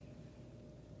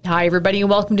Hi, everybody, and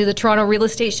welcome to the Toronto Real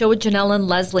Estate Show with Janelle and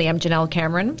Leslie. I'm Janelle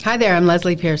Cameron. Hi there, I'm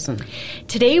Leslie Pearson.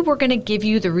 Today, we're going to give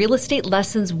you the real estate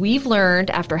lessons we've learned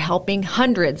after helping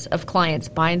hundreds of clients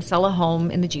buy and sell a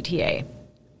home in the GTA.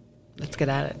 Let's get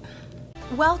at it.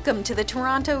 Welcome to the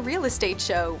Toronto Real Estate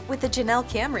Show with the Janelle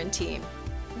Cameron team,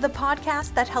 the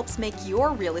podcast that helps make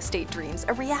your real estate dreams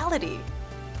a reality.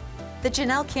 The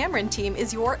Janelle Cameron team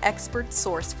is your expert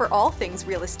source for all things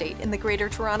real estate in the Greater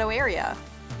Toronto Area.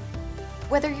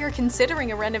 Whether you're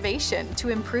considering a renovation to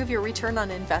improve your return on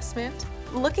investment,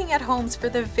 looking at homes for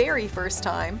the very first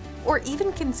time, or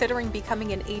even considering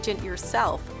becoming an agent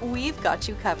yourself, we've got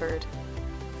you covered.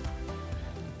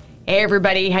 Hey,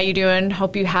 everybody. How you doing?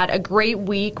 Hope you had a great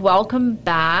week. Welcome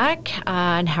back.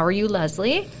 And how are you,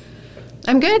 Leslie?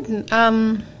 I'm good.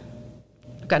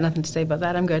 I've got nothing to say about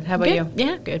that. I'm good. How about you?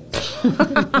 Yeah, good.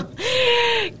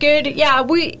 Good. Yeah,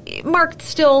 Mark's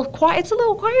still quiet. It's a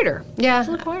little quieter. Yeah. It's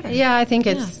a little quieter. Yeah, I think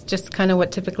it's just kind of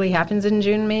what typically happens in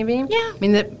June, maybe. Yeah. I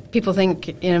mean, that people think,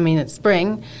 it's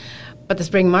spring, but the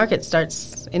spring market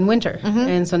starts in winter. Mm-hmm.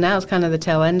 And so now it's kind of the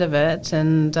tail end of it.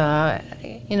 And,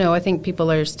 I think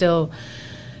people are still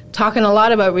talking a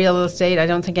lot about real estate. I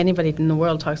don't think anybody in the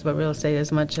world talks about real estate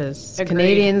as much as Agreed.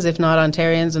 Canadians, if not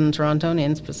Ontarians and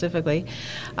Torontonians specifically.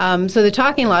 So they're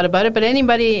talking a lot about it, but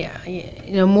anybody,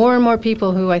 more and more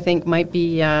people who I think might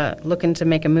be looking to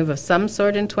make a move of some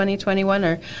sort in 2021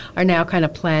 are now kind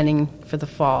of planning for the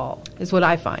fall, is what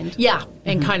I find. Yeah,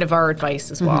 and kind of our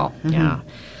advice as well. Mm-hmm.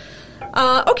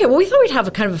 Yeah. Okay, well, we thought we'd have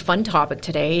a kind of a fun topic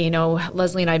today.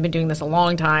 Leslie and I have been doing this a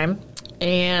long time.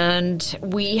 And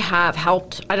we have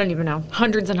helped,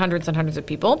 hundreds and hundreds and hundreds of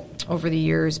people over the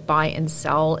years buy and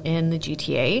sell in the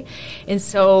GTA. And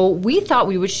so we thought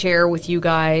we would share with you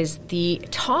guys the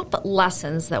top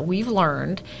lessons that we've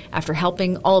learned after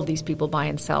helping all of these people buy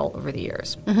and sell over the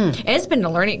years. Mm-hmm. And it's been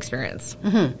a learning experience.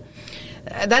 Mm-hmm.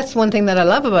 That's one thing that I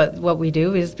love about what we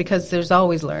do is because there's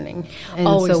always learning. And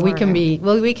always so we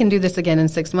learning. we can do this again in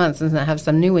 6 months and have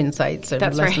some new insights or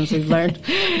That's lessons right. we've learned.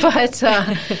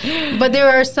 But there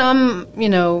are some,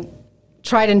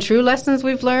 tried and true lessons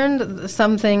we've learned,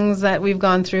 some things that we've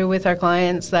gone through with our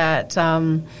clients that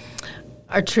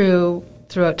are true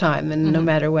throughout time, and no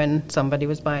matter when somebody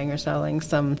was buying or selling,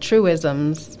 some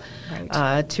truisms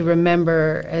to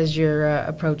remember as you're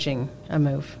approaching a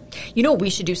move. You know what we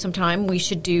should do sometime? We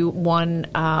should do one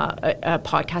a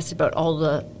podcast about all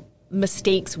the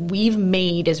mistakes we've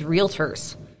made as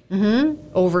realtors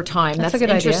over time. That's a good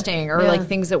interesting. idea. Or Yeah. like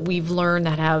things that we've learned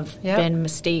that have been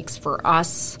mistakes for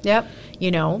us. Yep.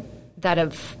 That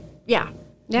have, Yeah.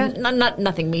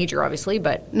 Nothing major, obviously,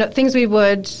 but No, things we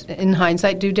would, in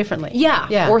hindsight, do differently.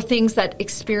 yeah. Or things that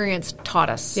experience taught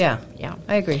us. Yeah. Yeah.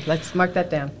 I agree. Let's mark that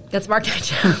down. Let's mark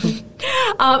that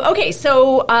down. Okay,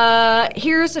 so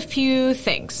here's a few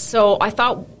things. So I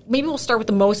thought maybe we'll start with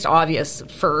the most obvious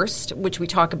first, which we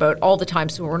talk about all the time,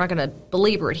 so we're not going to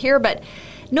belabor it here, but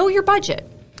know your budget.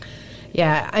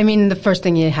 Yeah, I mean, the first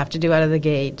thing you have to do out of the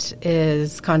gate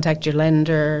is contact your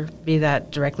lender, be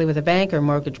that directly with a bank or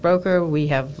mortgage broker. We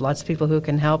have lots of people who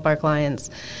can help our clients.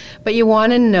 But you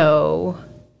want to know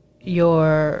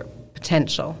your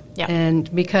potential. Yeah. And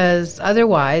because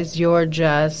otherwise you're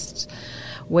just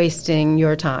wasting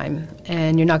your time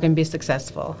and you're not going to be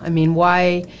successful. I mean,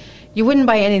 why... You wouldn't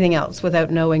buy anything else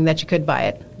without knowing that you could buy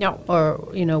it. No. Or,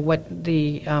 what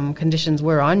the conditions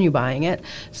were on you buying it.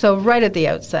 So right at the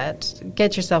outset,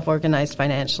 get yourself organized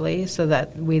financially so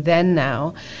that we then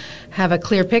now have a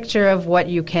clear picture of what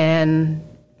you can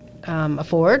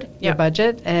afford, your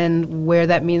budget, and where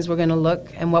that means we're going to look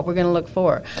and what we're going to look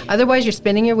for. Otherwise, you're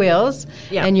spinning your wheels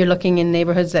and you're looking in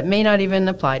neighborhoods that may not even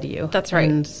apply to you. That's right.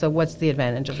 And so what's the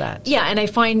advantage of that? Yeah, and I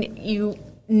find you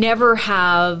never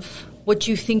have what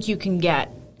you think you can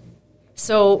get.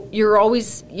 So you're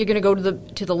going to go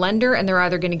to the lender, and they're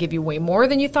either going to give you way more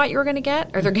than you thought you were going to get,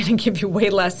 or they're going to give you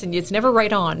way less, and it's never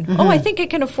right on. Mm-hmm. Oh, I think I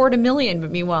can afford $1 million, but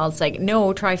meanwhile it's like,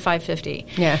 no, try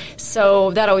 $550,000. Yeah.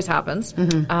 So that always happens.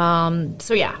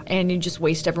 Mm-hmm. And you just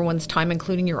waste everyone's time,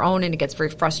 including your own, and it gets very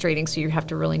frustrating. So you have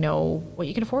to really know what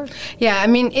you can afford. Yeah, I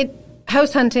mean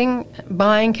house hunting,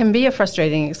 buying can be a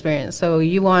frustrating experience. So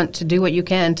you want to do what you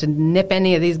can to nip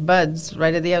any of these buds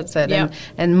right at the outset,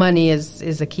 and money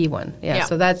is a key one. Yeah.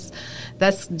 So that's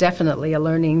definitely a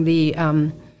learning. The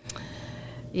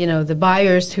the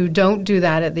buyers who don't do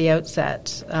that at the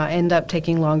outset end up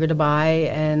taking longer to buy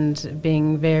and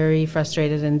being very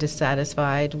frustrated and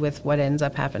dissatisfied with what ends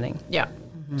up happening. Yeah.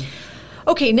 Mm-hmm.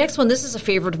 Okay, next one. This is a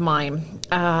favorite of mine.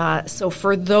 So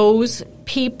for those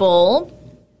people,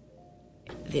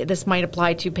 this might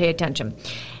apply to, pay attention.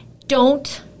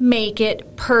 Don't make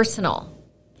it personal.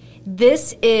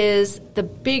 This is the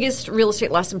biggest real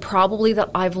estate lesson probably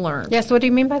that I've learned. Yes, what do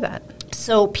you mean by that?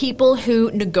 So people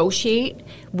who negotiate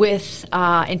with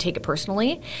and take it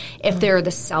personally, if they're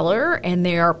the seller and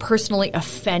they are personally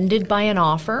offended by an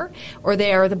offer, or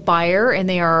they are the buyer and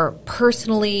they are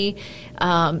personally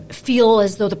feel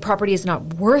as though the property is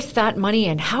not worth that money,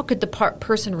 and how could the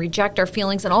person reject our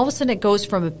feelings? And all of a sudden it goes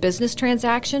from a business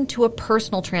transaction to a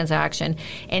personal transaction,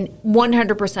 and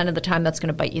 100% of the time that's going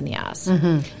to bite you in the ass.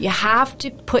 You have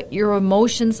to put your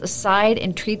emotions aside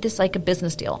and treat this like a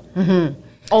business deal.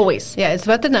 Always. Yeah, it's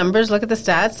about the numbers. Look at the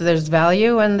stats. There's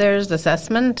value and there's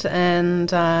assessment,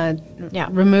 and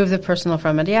remove the personal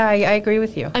from it. Yeah, I agree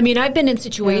with you. I mean, I've been in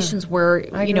situations where,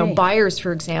 buyers,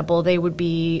 for example, they would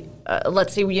be,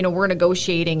 let's say, we're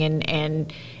negotiating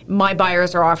and my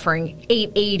buyers are offering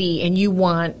 $880 and you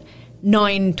want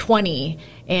 $920,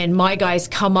 and my guys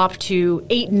come up to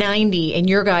 $890 and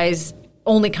your guys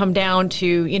only come down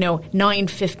to,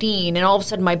 $915, and all of a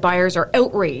sudden my buyers are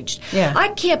outraged. Yeah. I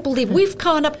can't believe we've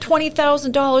gone up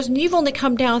 $20,000 and you've only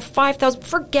come down $5,000.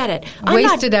 Forget it. I'm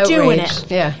Wasted not doing outrage.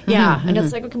 it. Yeah. Yeah. And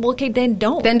it's like, okay, then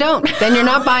don't. Then don't. Then you're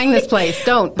not buying this place.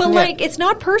 Don't. But it's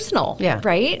not personal. Yeah.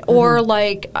 Right? Or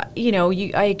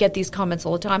I get these comments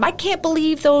all the time. I can't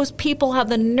believe those people have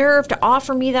the nerve to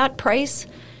offer me that price.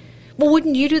 Well,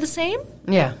 wouldn't you do the same?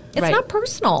 Yeah. It's not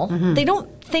personal. They don't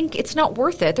think it's not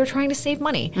worth it. They're trying to save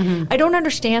money. I don't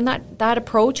understand that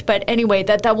approach, but anyway,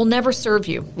 that will never serve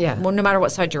you. Yeah. Well, no matter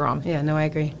what side you're on. Yeah, no, I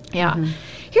agree. Yeah.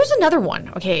 Here's another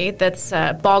one, okay, that's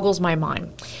boggles my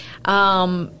mind.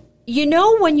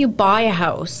 When you buy a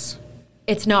house,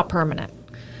 it's not permanent.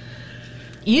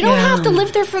 You don't have to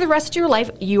live there for the rest of your life.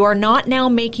 You are not now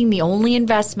making the only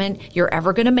investment you're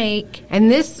ever going to make. And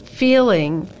this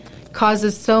feeling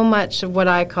causes so much of what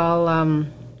I call,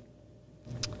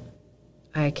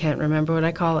 I can't remember what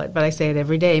I call it, but I say it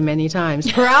every day many times.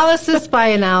 Paralysis by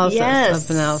analysis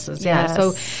of analysis. Yeah.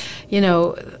 So,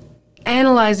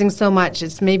 analyzing so much,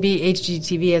 it's maybe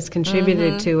HGTV has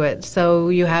contributed to it. So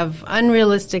you have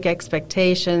unrealistic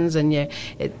expectations, and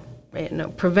it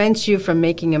prevents you from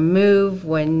making a move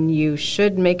when you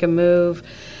should make a move,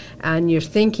 and you're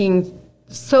thinking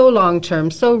so long-term,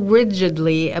 so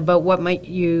rigidly about what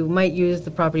you might use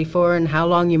the property for and how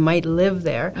long you might live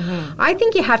there. I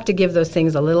think you have to give those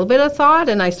things a little bit of thought,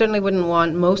 and I certainly wouldn't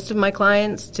want most of my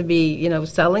clients to be,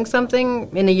 selling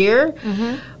something in a year.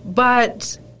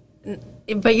 But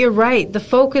you're right. The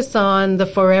focus on the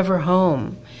forever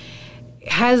home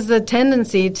has the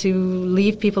tendency to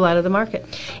leave people out of the market.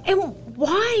 And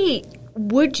why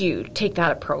would you take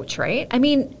that approach, right? I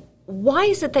mean, why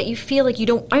is it that you feel like you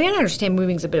don't? I mean, I understand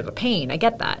moving is a bit of a pain. I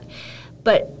get that.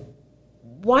 But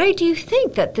why do you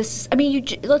think that this? I mean,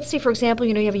 let's say, for example,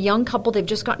 you have a young couple, they've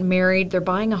just gotten married, they're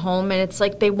buying a home, and it's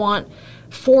like they want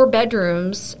 4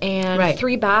 bedrooms and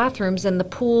 3 bathrooms and the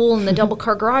pool and the double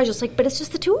car garage. It's like, but it's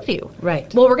just the 2 of you.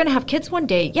 Right. Well, we're going to have kids one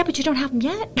day. Yeah, but you don't have them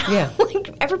yet. Yeah.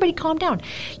 Everybody calm down.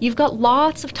 You've got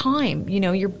lots of time.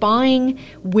 Your buying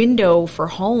window for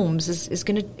homes it's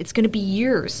going to be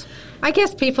years. I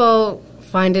guess people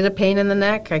find it a pain in the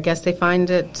neck. I guess they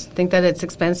think that it's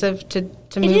expensive to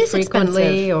move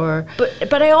frequently. Expensive.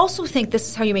 But I also think this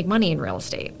is how you make money in real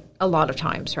estate a lot of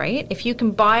times, right? If you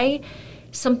can buy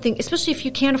something, especially if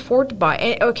you can't afford to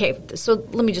buy. Okay, so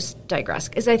let me just digress,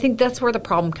 because I think that's where the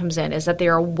problem comes in, is that they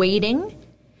are waiting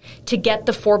to get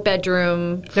the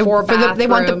 4-bedroom,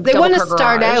 4-bathroom, they want to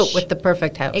start out with the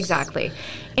perfect house. Exactly.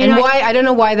 And why, I don't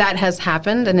know why that has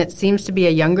happened, and it seems to be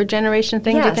a younger generation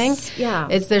thing to think. Yeah.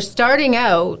 It's they're starting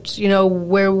out,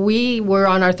 where we were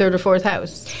on our 3rd or 4th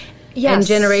house. Yes. And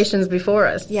generations before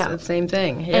us. Yeah. It's the same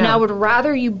thing. Yeah. And I would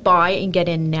rather you buy and get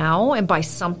in now and buy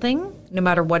something, no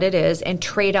matter what it is, and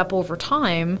trade up over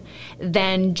time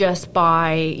than just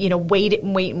buy,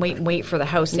 wait for the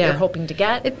house that you're hoping to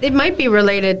get. It might be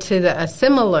related to a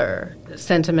similar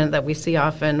sentiment that we see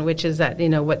often, which is that,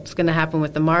 what's going to happen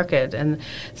with the market, and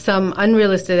some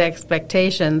unrealistic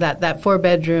expectation that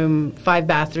 4-bedroom,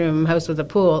 5-bathroom house with a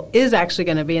pool is actually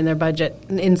going to be in their budget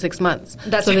in 6 months.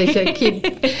 That's so right.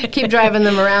 They keep driving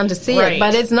them around to see it,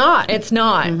 but it's not. It's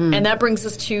not. And that brings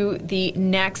us to the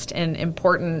next and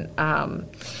important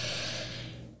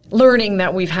learning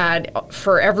that we've had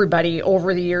for everybody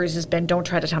over the years has been, don't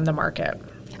try to time the market.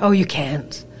 Oh, you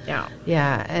can't. Yeah.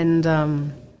 Yeah, and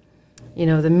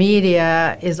the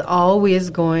media is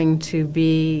always going to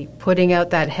be putting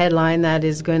out that headline that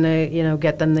is going to,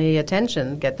 get them the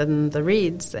attention, get them the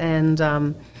reads, and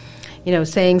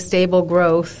saying stable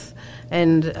growth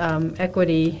and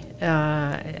equity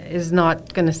is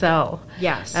not going to sell.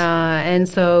 Yes. And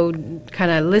so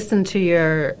kind of listen to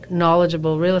your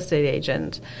knowledgeable real estate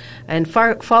agent and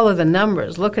follow the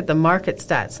numbers. Look at the market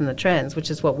stats and the trends,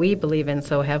 which is what we believe in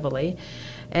so heavily.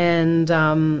 And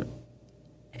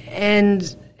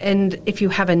if you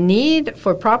have a need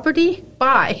for property,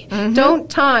 buy. Mm-hmm.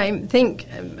 Don't think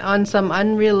on some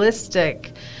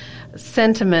unrealistic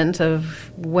sentiment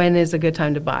of when is a good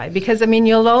time to buy, because I mean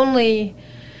you'll only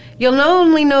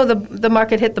know the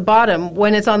market hit the bottom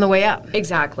when it's on the way up.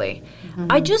 Exactly.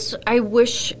 Mm-hmm. I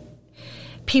wish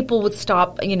people would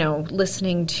stop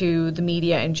listening to the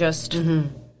media and just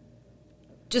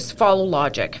follow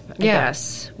logic. I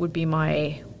guess would be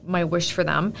my wish for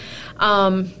them.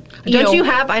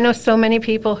 I know so many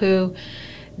people who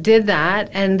did that,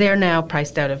 and they're now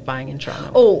priced out of buying in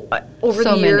Toronto. Over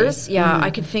the years,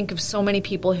 I could think of so many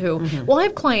people who, well, I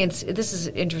have clients, this is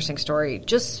an interesting story,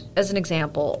 just as an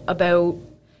example, about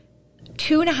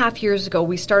 2.5 years ago,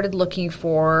 we started looking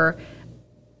for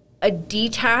a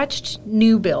detached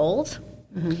new build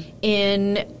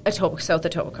in South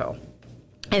Etobicoke.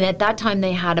 And at that time,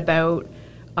 they had about,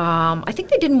 I think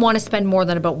they didn't want to spend more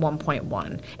than about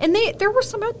 1.1. And there were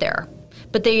some out there.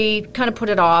 But they kind of put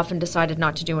it off and decided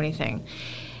not to do anything.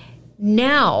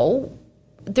 Now,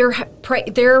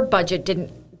 their budget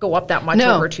didn't go up that much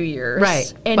over 2 years.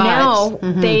 Right. And now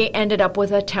they ended up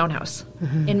with a townhouse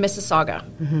in Mississauga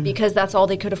because that's all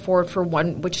they could afford for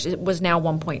one, which was now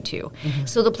 1.2.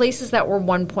 So the places that were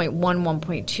 1.1,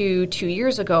 1.2 2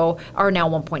 years ago are now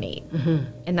 1.8.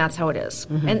 And that's how it is.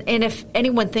 And if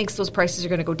anyone thinks those prices are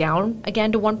going to go down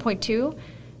again to 1.2,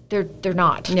 they're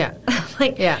not. Yeah.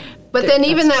 But then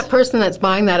even that person that's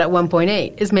buying that at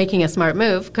 1.8 is making a smart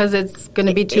move because it's going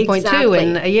to be 2.2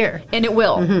 in a year, and it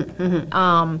will.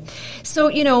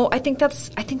 So I think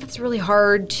that's really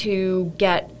hard to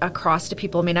get across to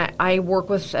people. I mean, I work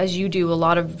with, as you do, a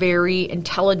lot of very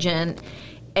intelligent,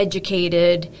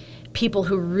 educated people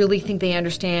who really think they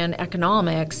understand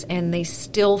economics, and they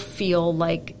still feel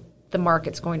like the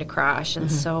market's going to crash,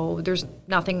 and so there's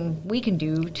nothing we can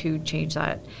do to change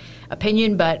that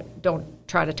opinion. But don't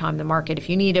try to time the market. If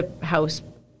you need a house,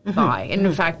 buy. And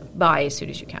in fact, buy as soon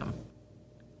as you can.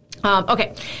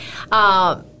 Okay.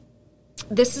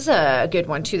 This is a good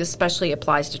one, too. This especially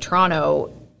applies to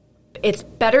Toronto. It's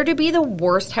better to be the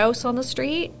worst house on the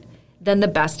street than the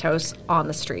best house on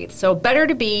the street. So better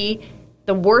to be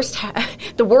the worst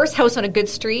house on a good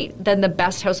street than the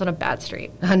best house on a bad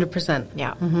street. 100%.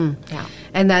 Yeah. Yeah.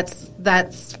 And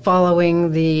that's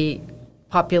following the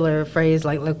popular phrase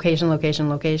like location, location,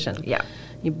 location. Yeah.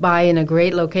 You buy in a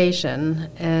great location,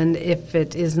 and if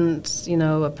it isn't,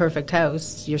 a perfect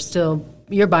house,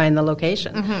 you're buying the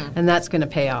location, and that's going to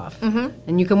pay off.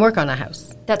 And you can work on a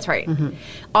house. That's right.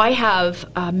 I have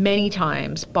many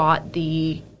times bought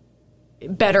the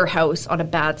better house on a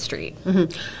bad street.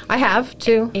 I have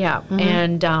too. Yeah,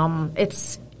 and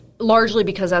it's largely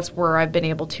because that's where I've been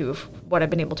able to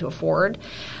afford.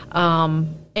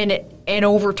 And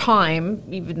over time,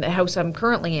 even the house I'm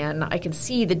currently in, I can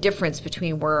see the difference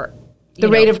between where the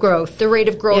rate of growth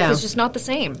is just not the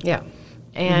same. Yeah.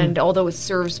 And although it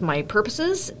serves my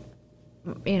purposes,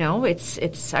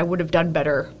 it's I would have done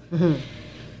better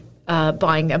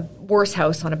buying a worse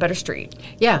house on a better street.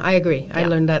 Yeah, I agree. I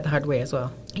learned that the hard way as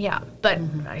well. Yeah, but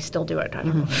I still do it. I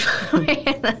don't know.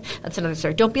 That's another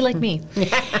story. Don't be like me.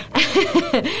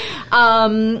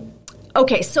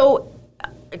 Okay, so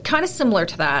kind of similar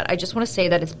to that, I just want to say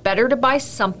that it's better to buy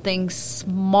something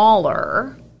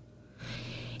smaller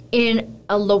in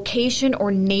a location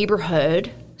or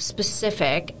neighborhood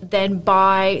specific than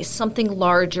buy something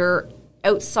larger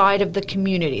outside of the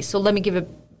community. So let me give a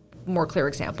more clear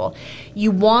example.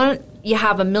 You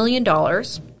have $1 million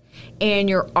and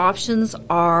your options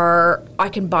are, I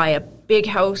can buy a big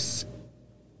house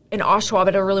in Oshawa, but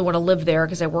I don't really want to live there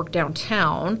because I work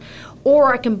downtown.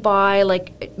 Or I can buy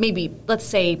maybe, let's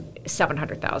say,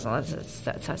 $700,000.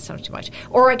 That sounds too much.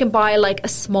 Or I can buy a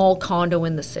small condo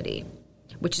in the city,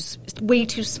 which is way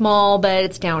too small, but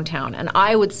it's downtown. And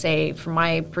I would say, from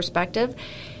my perspective,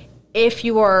 if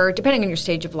you are, depending on your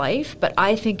stage of life, but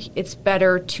I think it's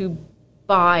better to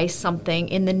buy something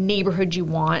in the neighborhood you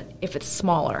want if it's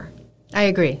smaller. I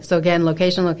agree. So again,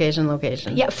 location, location,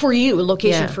 location. Yeah, for you,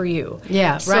 location for you.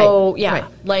 Yeah, right. So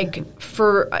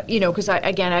for because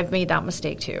I've made that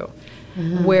mistake too,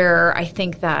 where I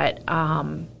think that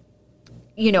I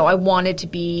wanted to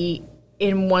be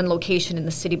in one location in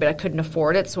the city, but I couldn't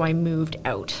afford it, so I moved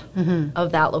out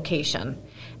of that location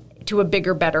to a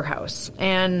bigger, better house.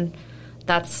 And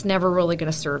That's never really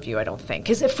going to serve you, I don't think.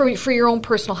 Because for your own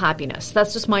personal happiness.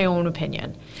 That's just my own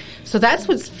opinion. So that's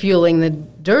what's fueling the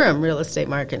Durham real estate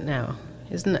market now,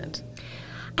 isn't it?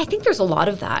 I think there's a lot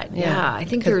of that. Yeah. I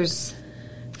think there's...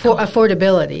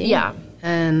 affordability. Yeah.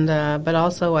 And but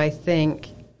also I think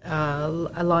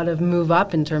a lot of move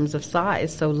up in terms of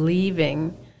size. So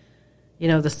leaving,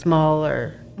 the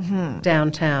smaller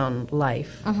downtown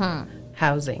life,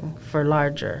 housing for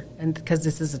larger, and because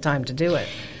this is the time to do it.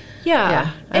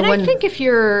 Yeah. And I think if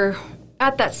you're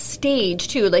at that stage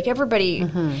too, like everybody.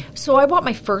 So I bought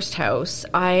my first house.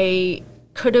 I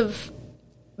could have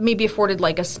maybe afforded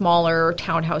like a smaller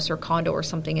townhouse or condo or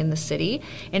something in the city,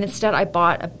 and instead I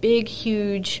bought a big,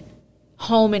 huge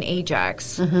home in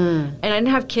Ajax, and I didn't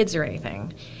have kids or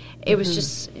anything. It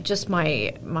was just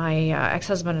my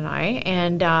ex-husband and I,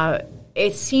 and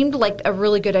it seemed like a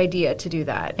really good idea to do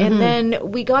that. And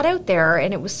then we got out there,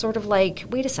 and it was sort of like,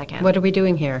 wait a second. What are we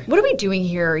doing here? What are we doing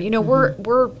here?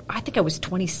 We're I think I was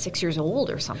 26 years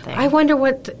old or something. I wonder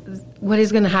what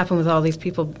is going to happen with all these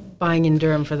people buying in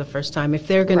Durham for the first time, if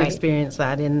they're going to experience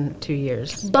that in 2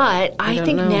 years. But I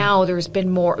think now there's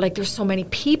been more, like there's so many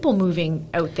people moving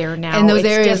out there now. And those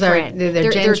areas they're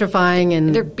gentrifying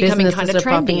and they're becoming kind of trendy.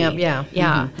 Popping up. Yeah.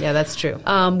 Yeah, that's true.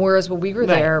 Whereas when we were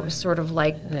there, it was sort of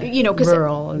like,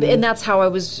 rural. And that's how I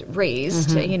was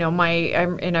raised. I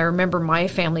remember my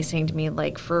family saying to me,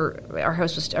 like, for our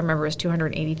house was, I remember it was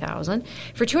 $280,000.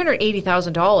 For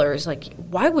 $280,000, like,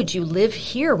 why would you live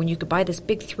here when you could buy this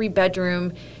big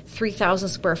 3-bedroom, 3,000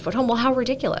 square foot home? Well, how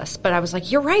ridiculous. But I was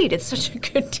like, you're right. It's such a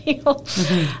good deal.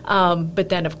 But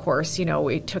then, of course,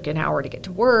 it took an hour to get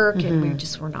to work, and we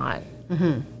just were not,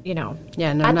 at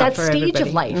that stage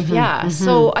of life.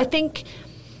 So I think,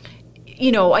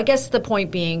 I guess the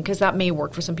point being, because that may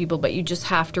work for some people, but you just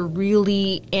have to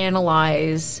really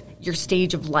analyze your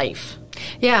stage of life.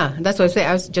 Yeah, that's what I say.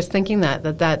 I was just thinking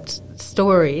that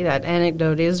story, that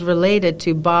anecdote is related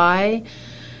to buy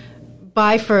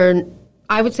for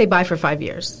 5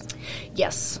 years.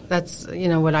 Yes. That's,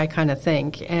 what I kind of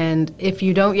think. And if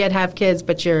you don't yet have kids,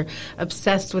 but you're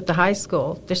obsessed with the high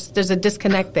school, there's a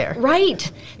disconnect there.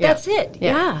 Right. Yeah. That's it.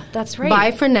 Yeah, that's right.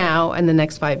 Buy for now and the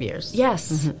next 5 years.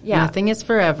 Yes. Yeah. Nothing is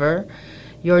forever.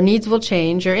 Your needs will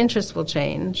change. Your interests will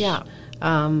change. Yeah.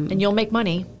 And you'll make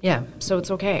money. Yeah. So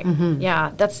it's okay.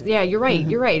 Yeah. You're right.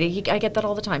 You're right. I get that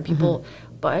all the time. People,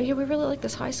 but we really like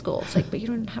this high school. It's like, but you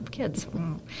don't have kids.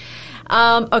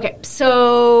 Okay,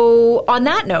 so on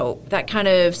that note, that kind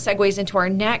of segues into our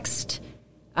next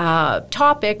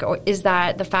topic, is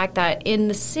that the fact that in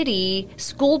the city,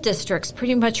 school districts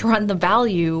pretty much run the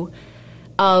value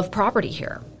of property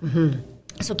here.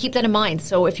 So keep that in mind.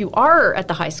 So if you are at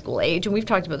the high school age, and we've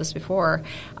talked about this before,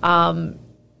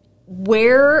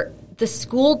 where the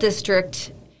school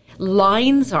district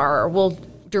lines are will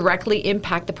directly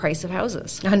impact the price of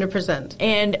houses. 100%.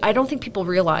 And I don't think people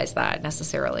realize that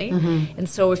necessarily. And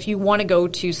so if you want to go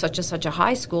to such a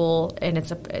high school, and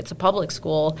it's a public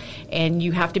school, and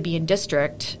you have to be in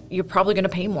district, you're probably going to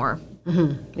pay more.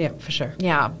 Yeah, for sure.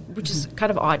 Yeah, which is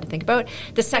kind of odd to think about.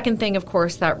 The second thing, of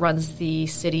course, that runs the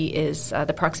city is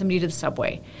the proximity to the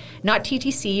subway. Not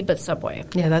TTC, but subway.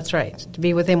 Yeah, that's right. To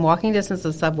be within walking distance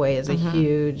of the subway is a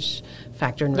huge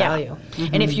factor in value.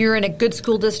 And if you're in a good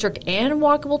school district and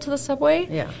walkable to the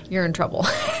subway, you're in trouble.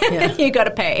 You got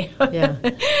to pay.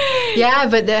 Yeah,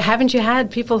 but haven't you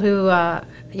had people who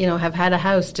have had a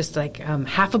house just like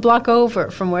half a block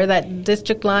over from where that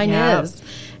district line is,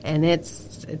 and it's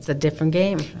a different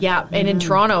game. Yeah, and in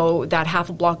Toronto, that half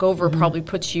a block over probably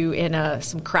puts you in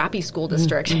some crappy school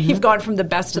district. You've gone from the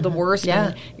best to the worst,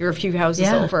 and you're a few houses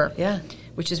over. Yeah.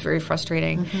 Which is very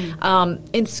frustrating. And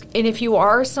if you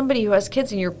are somebody who has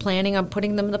kids and you're planning on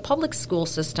putting them in the public school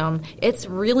system, it's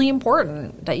really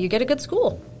important that you get a good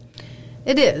school.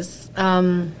 It is.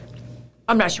 I'm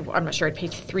not sure I'd pay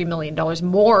 $3 million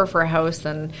more for a house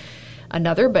than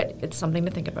another, but it's something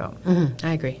to think about.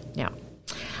 I agree. Yeah.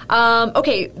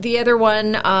 Okay, the other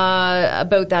one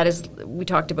about that is we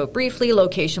talked about briefly,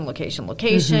 location.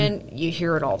 You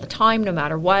hear it all the time, no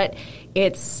matter what.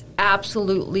 It's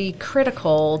absolutely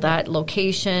critical that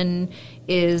location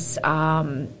is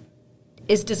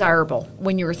desirable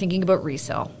when you're thinking about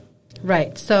resale.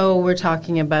 Right. So we're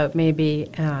talking about maybe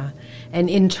an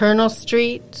internal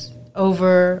street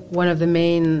over one of the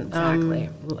main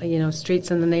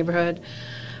streets in the neighborhood.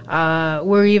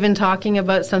 We're even talking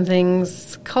about some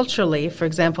things culturally. For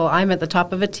example, I'm at the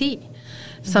top of a T.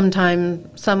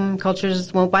 Sometimes some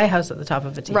cultures won't buy a house at the top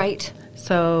of a T. Right.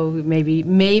 So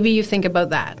maybe you think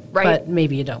about that. Right. But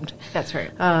maybe you don't. That's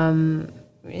right.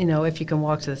 if you can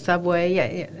walk to the subway,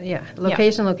 yeah.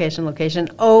 Location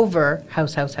over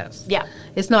house. Yeah.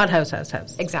 It's not house.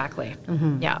 Exactly.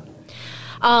 Yeah.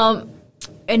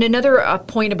 And another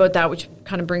point about that, which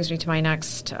kind of brings me to my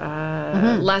next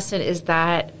lesson, is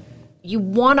that you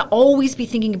want to always be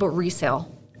thinking about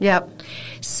resale. Yep.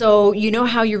 So you know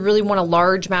how you really want a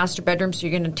large master bedroom, so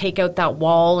you're going to take out that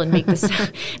wall and make the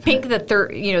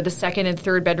second and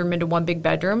third bedroom into one big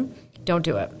bedroom. Don't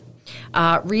do it.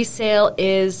 Resale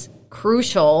is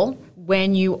crucial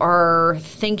when you are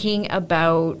thinking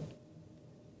about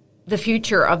the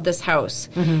future of this house.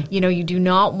 You do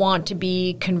not want to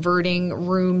be converting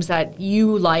rooms that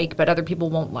you like but other people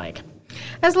won't like.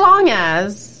 As long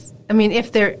as,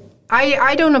 if they're...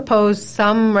 I don't oppose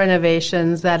some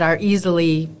renovations that are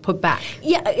easily put back.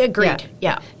 Yeah, agreed.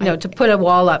 Yeah. To put a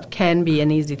wall up can be an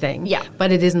easy thing. Yeah.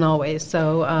 But it isn't always.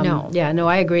 So, no. Yeah, no,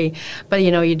 I agree. But,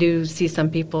 you do see some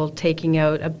people taking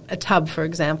out a tub, for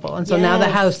example. And so now the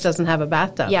house doesn't have a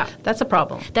bathtub. Yeah. That's a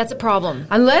problem. That's a problem.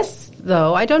 Unless,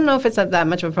 though, I don't know if it's that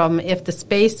much of a problem if the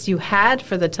space you had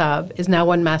for the tub is now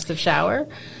one massive shower.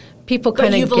 People kind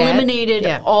of But you've eliminated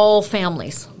all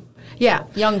families. Yeah.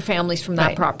 Young families from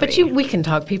that property. But we can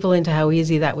talk people into how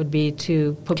easy that would be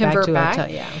to put convert back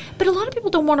to a But a lot of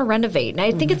people don't want to renovate, and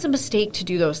I think it's a mistake to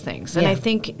do those things. And I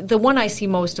think the one I see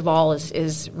most of all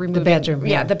is removing the bedroom.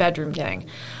 Yeah, the bedroom thing.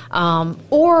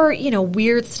 Or,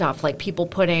 weird stuff like people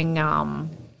putting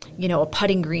a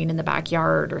putting green in the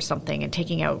backyard or something and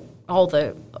taking out all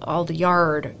the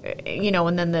yard,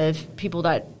 and then the people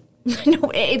that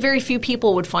very few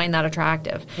people would find that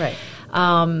attractive. Right.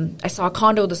 I saw a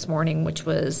condo this morning, which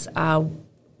was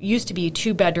used to be a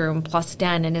 2-bedroom plus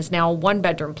den and is now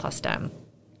 1-bedroom plus den.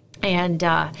 And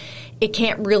it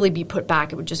can't really be put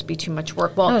back. It would just be too much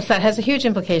work. Well, so that has a huge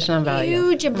implication on value.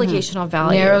 Huge implication on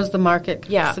value. Narrows the market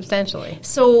substantially.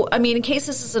 So, in case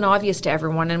this isn't obvious to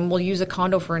everyone, and we'll use a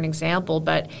condo for an example,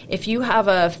 but if you have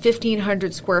a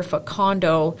 1,500 square foot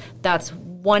condo that's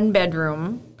 1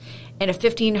 bedroom, and a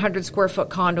 1,500 square foot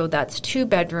condo that's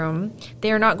 2-bedroom,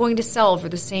 they are not going to sell for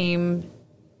the same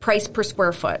price per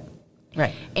square foot.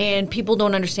 Right. And people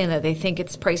don't understand that. They think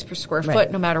it's price per square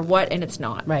foot no matter what, and it's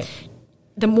not. Right.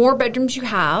 The more bedrooms you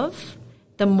have,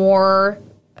 the more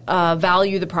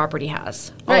value the property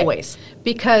has, always.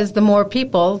 Because the more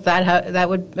people that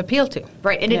would appeal to.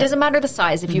 Right, and it doesn't matter the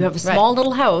size. If you have a small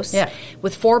little house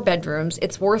with 4 bedrooms,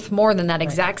 it's worth more than that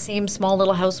exact same small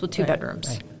little house with 2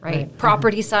 bedrooms. Right.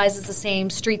 Property size is the same,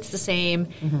 street's the same,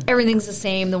 everything's the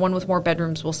same. The one with more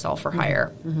bedrooms will sell for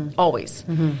higher, always.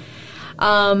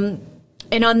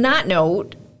 And on that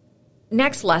note,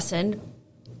 next lesson,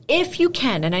 if you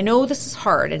can, and I know this is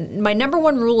hard, and my number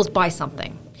one rule is buy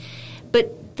something.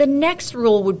 But the next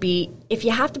rule would be, if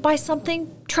you have to buy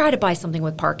something, try to buy something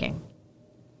with parking.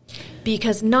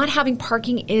 Because not having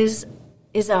parking is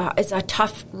a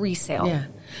tough resale. Yeah.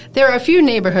 There are a few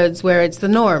neighborhoods where it's the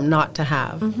norm not to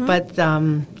have, but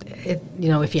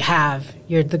if you have,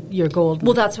 you're golden.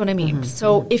 Well, that's what I mean.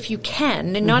 So if you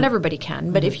can, and not everybody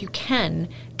can, but if you can,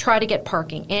 try to get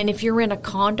parking. And if you're in a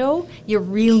condo, you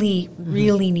really,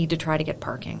 really need to try to get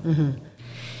parking.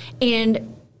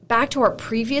 And back to our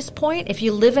previous point, if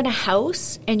you live in a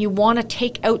house and you want to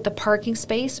take out the parking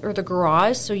space or the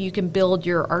garage so you can build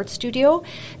your art studio,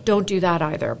 don't do that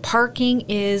either. Parking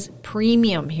is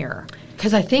premium here.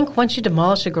 Because I think once you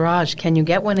demolish a garage, can you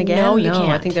get one again? No, you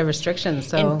can't. I think there are restrictions.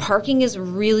 So. And parking is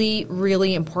really,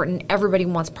 really important. Everybody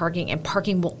wants parking, and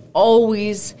parking will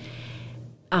always,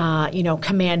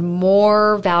 command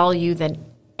more value than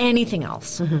anything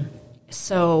else.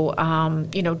 So,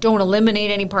 don't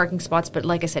eliminate any parking spots, but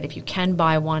like I said, if you can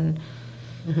buy one,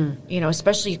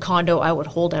 especially a condo, I would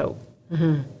hold out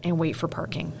and wait for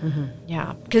parking.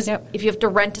 Yeah, because if you have to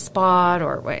rent a spot,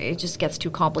 or it just gets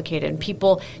too complicated, and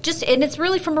people and it's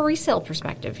really from a resale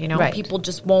perspective, people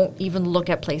just won't even look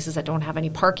at places that don't have any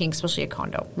parking, especially a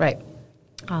condo. Right.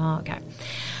 Okay.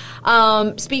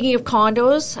 Speaking of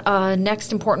condos,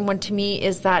 next important one to me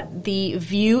is that the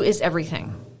view is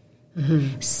everything.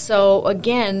 So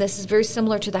again, this is very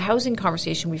similar to the housing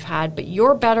conversation we've had, but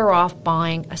you're better off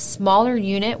buying a smaller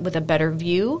unit with a better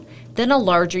view than a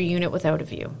larger unit without a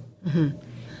view.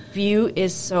 View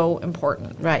is so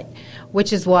important. Right.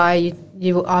 Which is why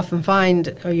you often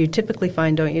find, or you typically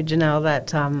find, don't you, Janelle,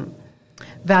 that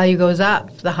value goes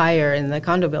up the higher in the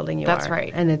condo building you are. That's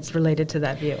right. And it's related to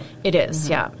that view. It is,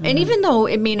 yeah. And even though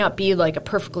it may not be like a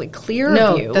perfectly clear view.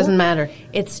 No, it doesn't matter.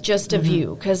 It's just a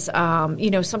view. Because,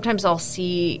 sometimes I'll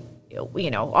see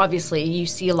obviously you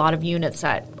see a lot of units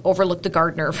that overlook the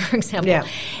Gardner, for example. Yeah.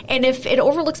 And if it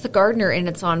overlooks the Gardner and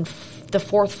it's on the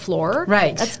 4th floor,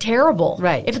 right, that's terrible.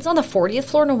 Right. If it's on the 40th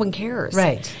floor, no one cares.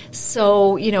 Right.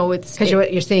 So, it's... Because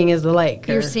what you're seeing is the lake.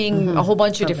 You're seeing a whole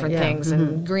bunch of different things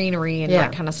and greenery and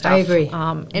that kind of stuff. I agree.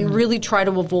 And really try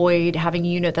to avoid having a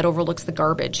unit that overlooks the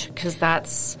garbage, because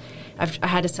that's... I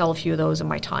had to sell a few of those in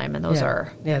my time, and those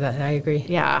are... Yeah, I agree.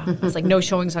 Yeah. It's like no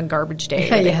showings on garbage day.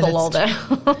 Yeah, they pull all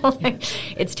the...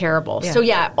 It's terrible. Yeah.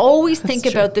 So, always think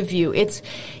about the view. It's,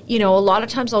 a lot of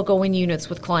times I'll go in units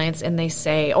with clients and they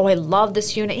say, oh, I love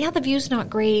this unit. Yeah, the view's not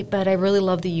great, but I really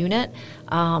love the unit.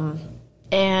 And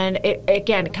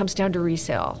it comes down to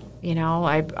resale.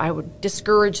 I would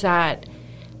discourage that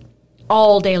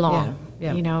all day long.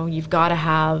 Yeah. You've got to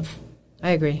have...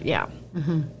 I agree. Yeah.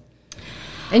 Mm-hmm.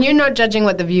 And you're not judging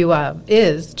what the view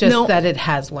is, just that it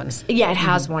has one. Yeah, it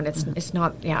has one. It's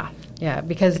not, Yeah,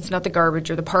 because... It's not the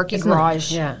garbage or the parking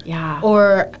garage. Yeah.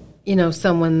 Or,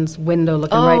 someone's window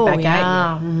looking right back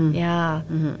at you. Mm-hmm. Yeah.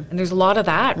 Mm-hmm. And there's a lot of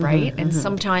that, right? And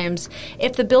sometimes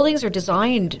if the buildings are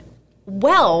designed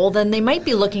well, then they might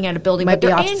be looking at a building, but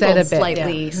they're angled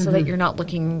slightly so that you're not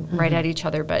looking right at each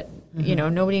other. But,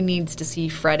 nobody needs to see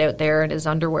Fred out there in his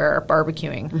underwear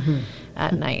barbecuing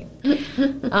at night.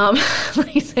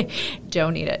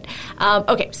 Don't need it.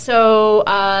 Okay, so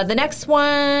the next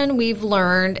one we've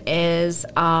learned is,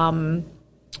 and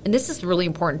this is really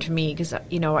important to me because,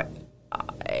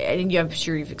 I'm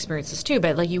sure you've experienced this too,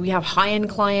 but we have high-end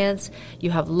clients,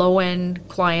 you have low-end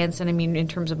clients, and I mean in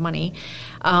terms of money.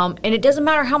 And it doesn't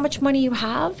matter how much money you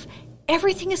have,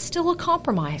 everything is still a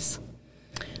compromise.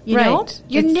 You know?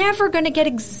 You're never going to get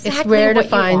exactly what you want. It's rare to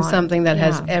find something that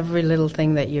has every little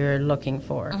thing that you're looking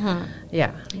for.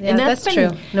 Yeah. And that's true.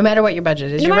 No matter what your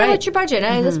budget is, no matter what your budget.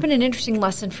 That's been an interesting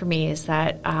lesson for me is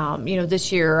that,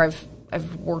 this year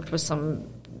I've worked with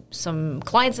some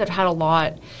clients that had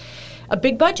a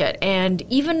big budget. And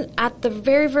even at the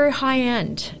very, very high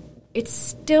end, it's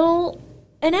still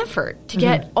an effort to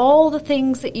get all the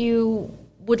things that you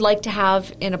would like to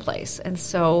have in a place. And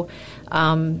so,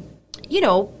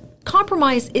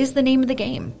 compromise is the name of the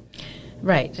game.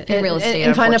 Right. In real estate,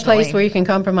 and find a place where you can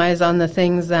compromise on the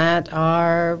things that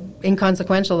are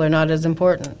inconsequential or not as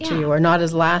important to you or not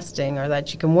as lasting or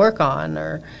that you can work on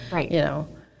or,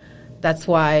 that's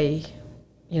why,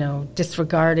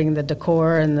 disregarding the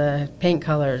decor and the paint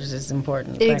colors is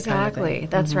important. Exactly.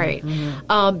 That's right.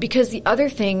 Because the other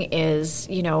thing is,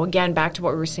 again, back to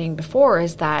what we were saying before,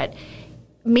 is that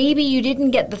maybe you didn't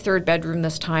get the 3rd bedroom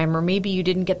this time, or maybe you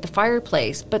didn't get the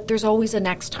fireplace, but there's always a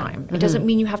next time. It doesn't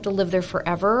mean you have to live there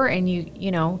forever, and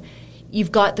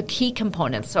you've got the key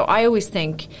components. So I always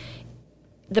think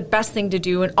the best thing to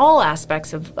do in all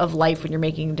aspects of life when you're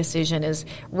making a decision is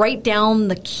write down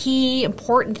the key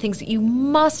important things that you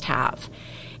must have.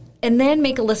 And then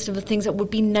make a list of the things that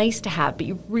would be nice to have, but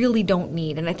you really don't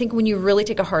need. And I think when you really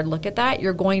take a hard look at that,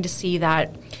 you're going to see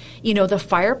that, the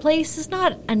fireplace is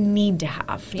not a need to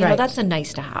have. That's a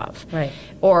nice to have. Right.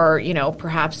 Or,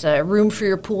 perhaps a room for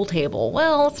your pool table.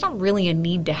 Well, it's not really a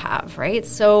need to have, right?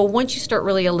 So once you start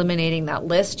really eliminating that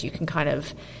list, you can kind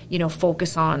of,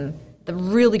 focus on the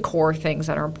really core things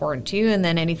that are important to you, and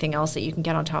then anything else that you can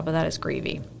get on top of that is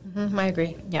gravy. I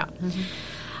agree. Yeah.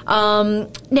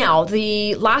 Now,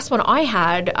 the last one I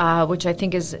had, which I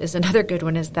think is another good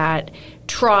one, is that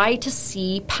try to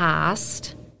see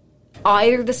past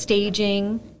either the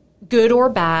staging, good or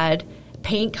bad,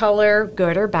 paint color,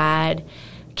 good or bad,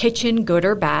 kitchen, good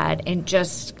or bad, and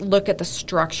just look at the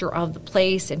structure of the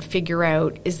place and figure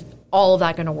out, is all of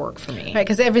that going to work for me? Right,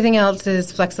 because everything else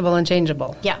is flexible and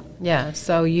changeable. Yeah. Yeah,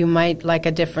 so you might like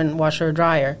a different washer or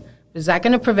dryer. Is that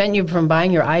going to prevent you from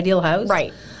buying your ideal house?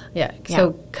 Right. Yeah.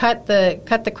 So cut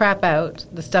the crap out,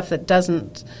 the stuff that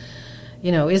doesn't,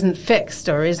 isn't fixed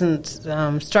or isn't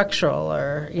structural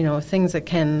or, things that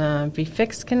can be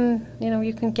fixed can,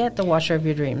 you can get the washer of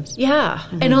your dreams. Yeah.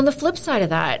 And on the flip side of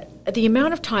that, the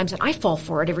amount of times, and I fall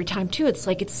for it every time too, it's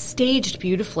like it's staged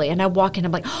beautifully, and I walk in,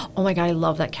 I'm like, oh my God, I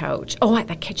love that couch. Oh,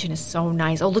 that kitchen is so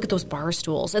nice. Oh, look at those bar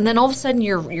stools. And then all of a sudden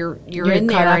you're in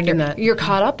there and you're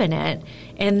caught up in it.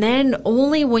 And then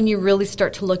only when you really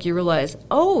start to look, you realize,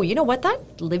 oh, you know what?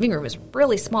 That living room is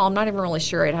really small. I'm not even really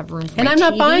sure I'd have room for my TV. And I'm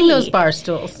not buying those bar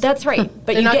stools. That's right.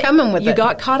 But They're not coming with it. You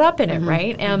got caught up in it,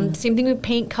 right? Same thing with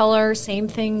paint color. Same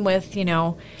thing with,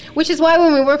 Which is why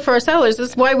when we work for our sellers,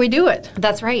 that's why we do it.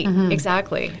 That's right.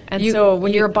 Exactly. And so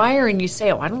when you're a buyer and you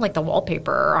say, oh, I don't like the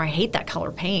wallpaper, or I hate that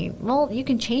color paint, well, you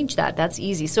can change that. That's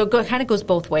easy. So it kind of goes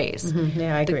both ways.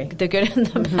 Yeah, I agree. The good and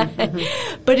the bad.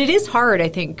 But it is hard, I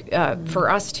think, for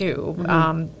us too,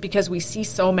 because we see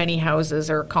so many houses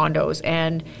or condos,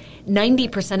 and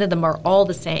 90% of them are all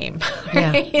the same.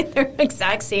 Right? Yeah. They're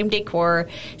exact same decor,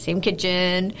 same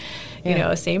kitchen, you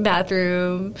know, same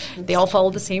bathroom. They all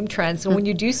follow the same trends. So when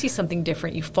you do see something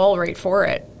different, you fall right for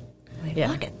it. Like,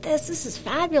 look at this. This is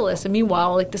fabulous. And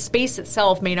meanwhile, like the space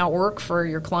itself may not work for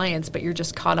your clients, but you're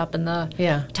just caught up in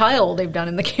the tile they've done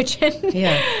in the kitchen.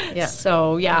 Yeah.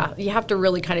 So, you have to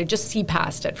really kind of just see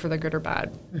past it for the good or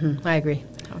bad. Mm-hmm. I agree.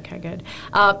 Okay, good.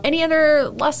 Any other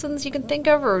lessons you can think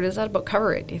of, or does that about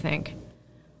cover it, do you think?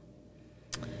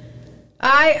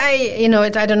 I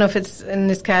don't know if it's in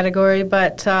this category,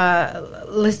 but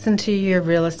listen to your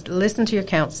listen to your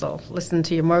counsel, listen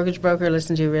to your mortgage broker,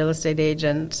 listen to your real estate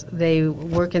agent. They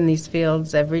work in these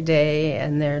fields every day,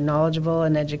 and they're knowledgeable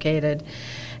and educated.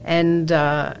 And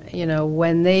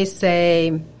when they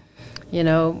say,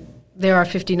 there are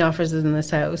 15 offers in this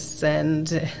house,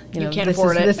 and you can't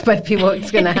afford it. This might be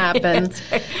what's going to happen.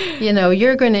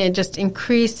 You're going to just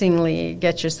increasingly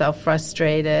get yourself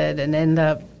frustrated and end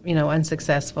up,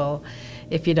 unsuccessful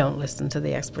if you don't listen to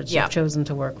the experts you've chosen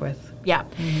to work with. Yeah,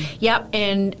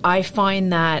 and I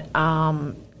find that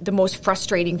the most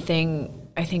frustrating thing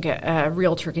I think a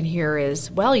realtor can hear is,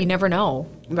 well, you never know.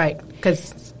 Right,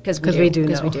 because we do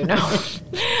know.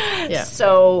 Yeah.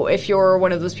 So if you're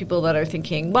one of those people that are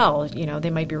thinking, well, they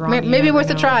might be wrong. Maybe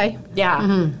worth a try.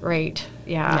 Yeah, right.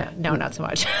 Yeah, no, not so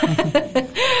much.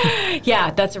 Yeah,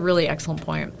 that's a really excellent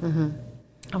point. Mm-hmm.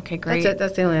 Okay, great. That's it.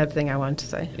 That's the only other thing I wanted to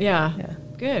say. Yeah.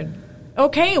 Good.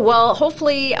 Okay, well,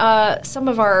 hopefully some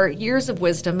of our years of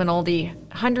wisdom and all the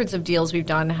hundreds of deals we've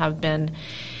done have been,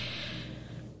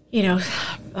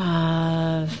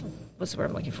 what's the word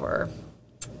I'm looking for?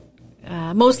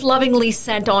 Most lovingly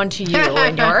sent on to you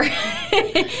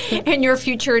in your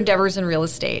future endeavors in real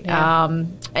estate. Yeah.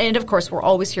 And, of course, we're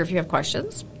always here if you have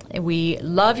questions. We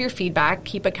love your feedback.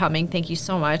 Keep it coming. Thank you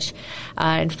so much.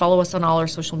 And follow us on all our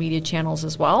social media channels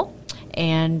as well.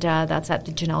 And that's at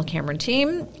the Janelle Cameron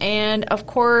team. And, of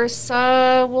course,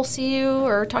 we'll see you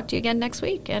or talk to you again next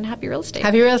week. And happy real estate.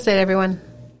 Happy real estate, everyone.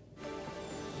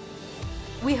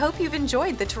 We hope you've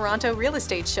enjoyed the Toronto Real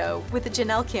Estate Show with the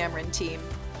Janelle Cameron team.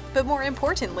 But more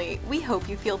importantly, we hope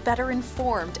you feel better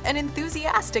informed and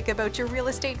enthusiastic about your real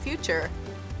estate future.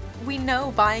 We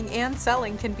know buying and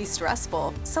selling can be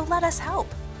stressful, so let us help.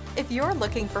 If you're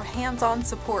looking for hands-on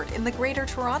support in the Greater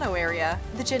Toronto Area,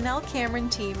 the Janelle Cameron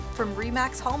team from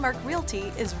RE/MAX Hallmark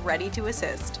Realty is ready to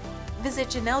assist. Visit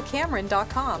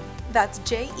JanelleCameron.com, that's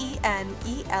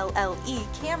JENELLE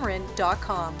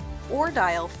Cameron.com, or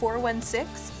dial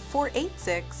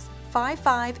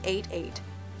 416-486-5588.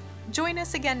 Join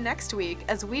us again next week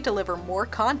as we deliver more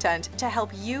content to help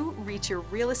you reach your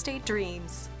real estate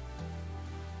dreams.